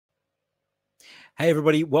Hey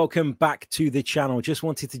everybody, welcome back to the channel. Just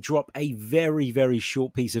wanted to drop a very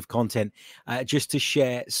short piece of content just to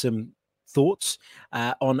share some thoughts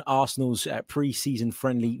on Arsenal's pre-season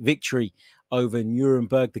friendly victory over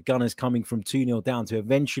Nuremberg. The Gunners coming from 2-0 down to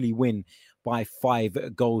eventually win by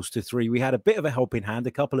 5-3. We had a bit of a helping hand,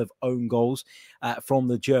 a couple of own goals from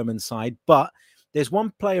the German side, but there's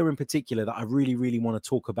one player in particular that I really want to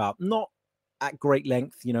talk about, not at great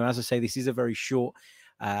length. You know, as I say, this is a very short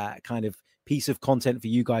kind of piece of content for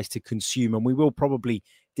you guys to consume, and we will probably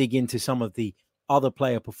dig into some of the other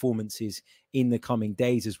player performances in the coming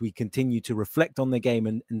days as we continue to reflect on the game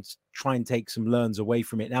and try and take some learns away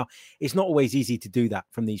from it. Now, it's not always easy to do that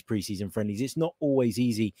from these preseason friendlies. It's not always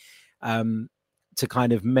easy to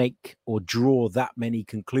kind of make or draw that many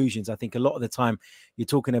conclusions. I think a lot of the time you're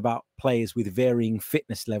talking about players with varying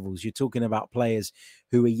fitness levels. You're talking about players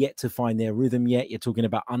who are yet to find their rhythm yet. You're talking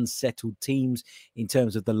about unsettled teams in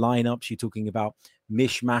terms of the lineups. You're talking about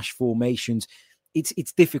mishmash formations. It's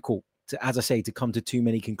difficult to, as I say, to come to too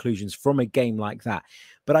many conclusions from a game like that.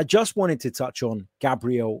 But I just wanted to touch on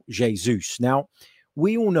Gabriel Jesus. Now,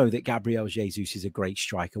 we all know that Gabriel Jesus is a great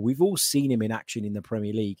striker. We've all seen him in action in the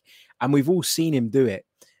Premier League, and we've all seen him do it,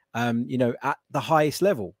 you know, at the highest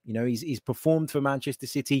level. You know, he's performed for Manchester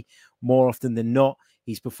City more often than not.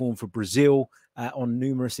 He's performed for Brazil on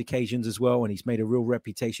numerous occasions as well, and he's made a real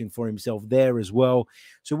reputation for himself there as well.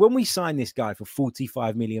 So when we signed this guy for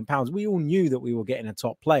 £45 million, we all knew that we were getting a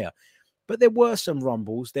top player. But there were some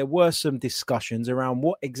rumbles, there were some discussions around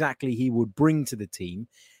what exactly he would bring to the team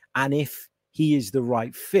and if he is the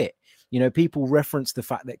right fit. You know, people reference the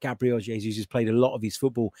fact that Gabriel Jesus has played a lot of his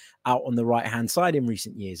football out on the right-hand side in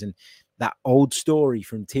recent years. And that old story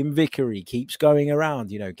from Tim Vickery keeps going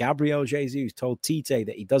around. You know, Gabriel Jesus told Tite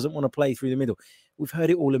that he doesn't want to play through the middle. We've heard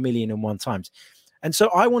it all 1,000,001 times. And so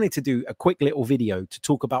I wanted to do a quick little video to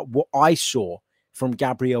talk about what I saw from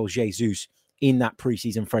Gabriel Jesus in that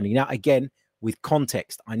preseason friendly. Now, again, with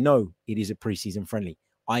context, I know it is a preseason friendly.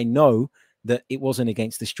 I know that it wasn't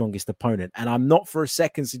against the strongest opponent. And I'm not for a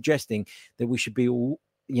second suggesting that we should be all,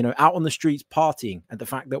 you know, out on the streets partying at the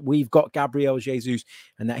fact that we've got Gabriel Jesus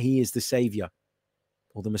and that he is the savior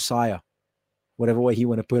or the Messiah, whatever way you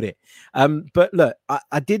want to put it. But look,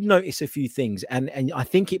 I did notice a few things, and I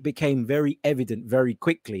think it became very evident very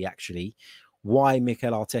quickly, actually, why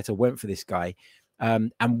Mikel Arteta went for this guy.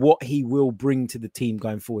 And what he will bring to the team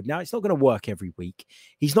going forward. Now, it's not going to work every week.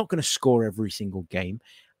 He's not going to score every single game.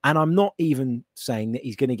 And I'm not even saying that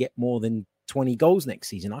he's going to get more than 20 goals next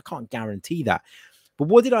season. I can't guarantee that. But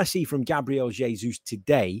what did I see from Gabriel Jesus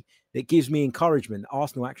today that gives me encouragement that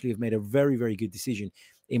Arsenal actually have made a very good decision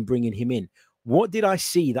in bringing him in? What did I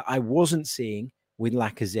see that I wasn't seeing with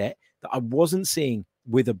Lacazette, that I wasn't seeing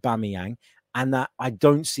with Aubameyang, and that I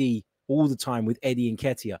don't see all the time with Eddie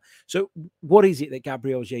Nketiah? So what is it that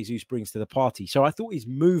Gabriel Jesus brings to the party? So I thought his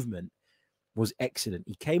movement was excellent.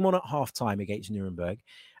 He came on at half-time against Nuremberg,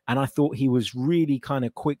 and I thought he was really kind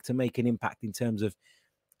of quick to make an impact in terms of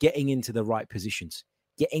getting into the right positions,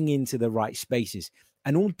 getting into the right spaces,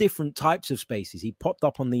 and all different types of spaces. He popped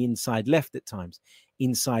up on the inside left at times,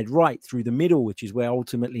 inside right, through the middle, which is where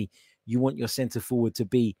ultimately you want your centre forward to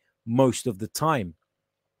be most of the time.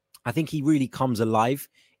 I think he really comes alive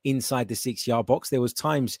inside the 6-yard box. There was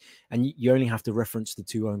times, and you only have to reference the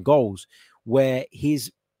 2 own goals, where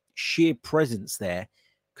his sheer presence there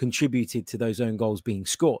contributed to those own goals being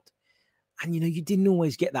scored. And, you know, you didn't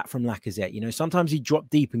always get that from Lacazette. You know, sometimes he'd drop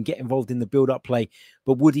deep and get involved in the build-up play,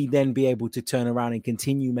 but would he then be able to turn around and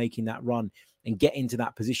continue making that run and get into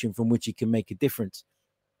that position from which he can make a difference?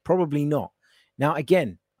 Probably not. Now,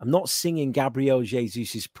 again, I'm not singing Gabriel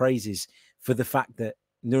Jesus' praises for the fact that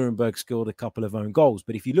Nuremberg scored a couple of own goals.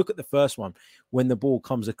 But if you look at the first one, when the ball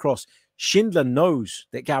comes across, Schindler knows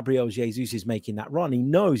that Gabriel Jesus is making that run. He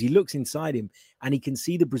knows, he looks inside him and he can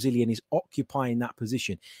see the Brazilian is occupying that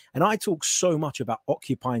position. And I talk so much about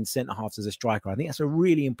occupying centre-halves as a striker. I think that's a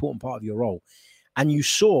really important part of your role. And you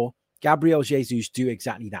saw Gabriel Jesus do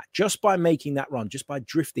exactly that. Just by making that run, just by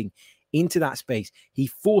drifting into that space, he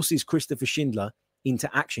forces Christopher Schindler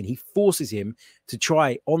into action. He forces him to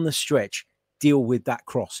try on the stretch deal with that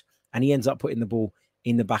cross, and he ends up putting the ball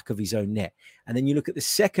in the back of his own net. And then you look at the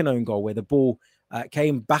second own goal where the ball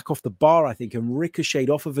came back off the bar, I think, and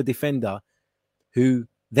ricocheted off of a defender who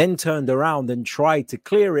then turned around and tried to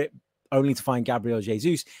clear it, only to find Gabriel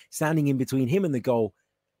Jesus standing in between him and the goal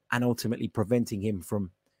and ultimately preventing him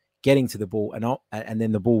from getting to the ball, and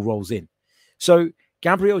then the ball rolls in. So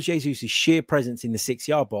Gabriel Jesus' sheer presence in the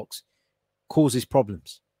 6-yard box causes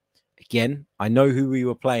problems. Again, I know who we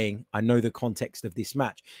were playing. I know the context of this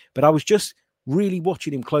match, but I was just really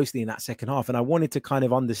watching him closely in that second half, and I wanted to kind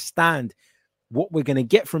of understand what we're going to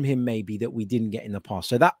get from him maybe that we didn't get in the past.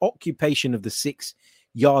 So that occupation of the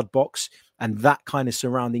 6-yard box and that kind of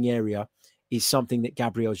surrounding area is something that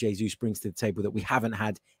Gabriel Jesus brings to the table that we haven't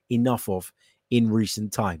had enough of in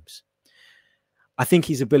recent times. I think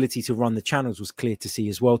his ability to run the channels was clear to see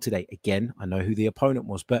as well today. Again, I know who the opponent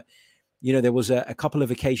was, but you know, there was a couple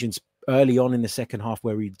of occasions early on in the second half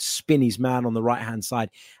where he'd spin his man on the right-hand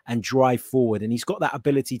side and drive forward. And he's got that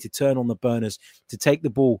ability to turn on the burners, to take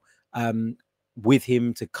the ball with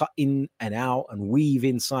him, to cut in and out and weave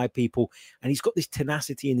inside people. And he's got this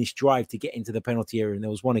tenacity and this drive to get into the penalty area. And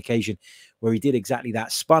there was one occasion where he did exactly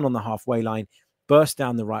that, spun on the halfway line, burst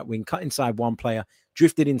down the right wing, cut inside one player,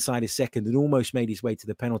 drifted inside a second and almost made his way to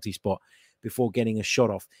the penalty spot before getting a shot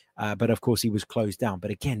off. But of course, he was closed down.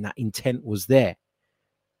 But again, that intent was there.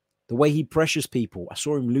 The way he pressures people, I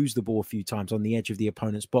saw him lose the ball a few times on the edge of the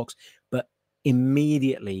opponent's box, but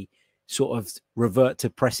immediately sort of revert to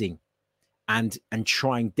pressing and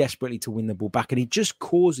trying desperately to win the ball back. And he just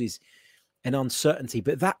causes an uncertainty.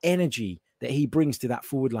 But that energy that he brings to that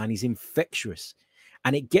forward line is infectious.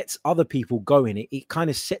 And it gets other people going. It kind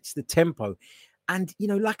of sets the tempo. And, you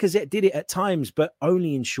know, Lacazette did it at times, but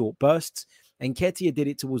only in short bursts. And Nketiah did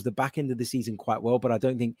it towards the back end of the season quite well, but I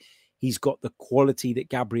don't think he's got the quality that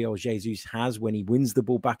Gabriel Jesus has when he wins the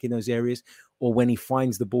ball back in those areas or when he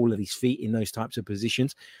finds the ball at his feet in those types of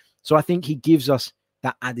positions. So I think he gives us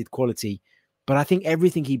that added quality. But I think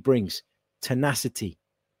everything he brings, tenacity,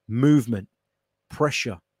 movement,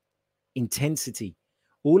 pressure, intensity,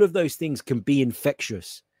 all of those things can be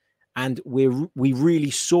infectious. And we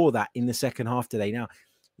really saw that in the second half today. Now,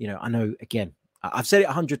 you know, I know, again, I've said it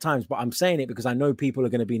 100 times, but I'm saying it because I know people are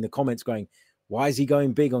going to be in the comments going, why is he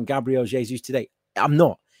going big on Gabriel Jesus today? I'm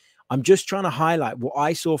not. I'm just trying to highlight what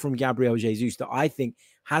I saw from Gabriel Jesus that I think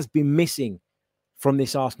has been missing from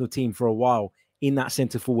this Arsenal team for a while in that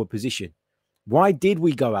centre-forward position. Why did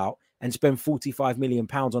we go out and spend £45 million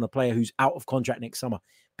on a player who's out of contract next summer?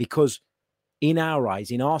 Because in our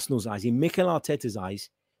eyes, in Arsenal's eyes, in Mikel Arteta's eyes,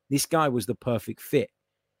 this guy was the perfect fit.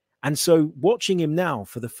 And so watching him now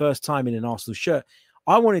for the first time in an Arsenal shirt,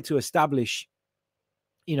 I wanted to establish,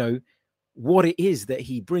 you know, what it is that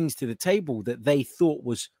he brings to the table that they thought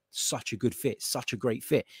was such a good fit, such a great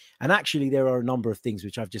fit. And actually, there are a number of things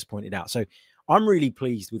which I've just pointed out. So I'm really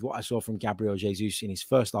pleased with what I saw from Gabriel Jesus in his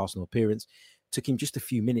first Arsenal appearance. Took him just a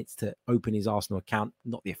few minutes to open his Arsenal account,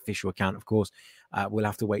 not the official account, of course. We'll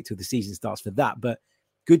have to wait till the season starts for that. But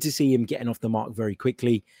good to see him getting off the mark very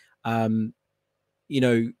quickly. You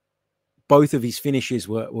know, both of his finishes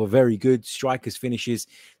were very good. Strikers' finishes.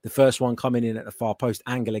 The first one coming in at the far post,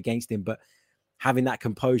 angle against him, but having that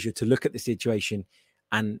composure to look at the situation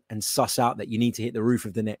and suss out that you need to hit the roof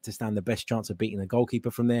of the net to stand the best chance of beating the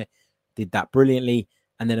goalkeeper from there. Did that brilliantly.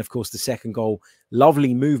 And then, of course, the second goal,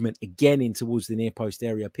 lovely movement again in towards the near post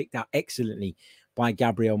area, picked out excellently by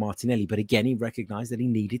Gabriel Martinelli. But again, he recognized that he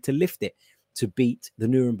needed to lift it to beat the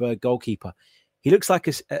Nürnberg goalkeeper. He looks like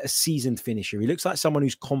a seasoned finisher. He looks like someone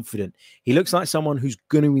who's confident. He looks like someone who's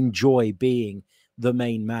going to enjoy being the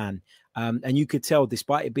main man. And you could tell,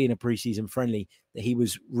 despite it being a preseason friendly, that he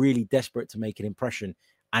was really desperate to make an impression.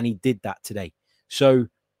 And he did that today. So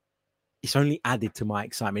it's only added to my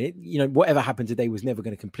excitement. You know, whatever happened today was never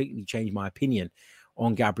going to completely change my opinion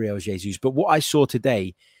on Gabriel Jesus. But what I saw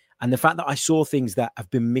today, and the fact that I saw things that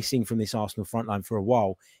have been missing from this Arsenal frontline for a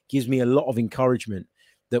while, gives me a lot of encouragement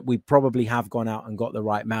that we probably have gone out and got the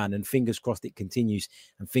right man. And fingers crossed it continues.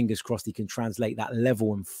 And fingers crossed he can translate that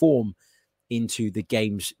level and form into the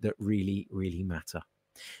games that really, really matter.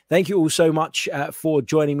 Thank you all so much for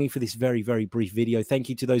joining me for this very, very brief video. Thank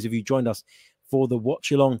you to those of you who joined us for the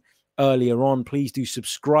watch along earlier on. Please do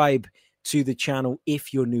subscribe to the channel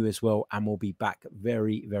if you're new as well. And we'll be back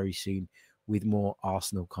very, very soon with more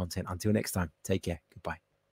Arsenal content. Until next time, take care. Goodbye.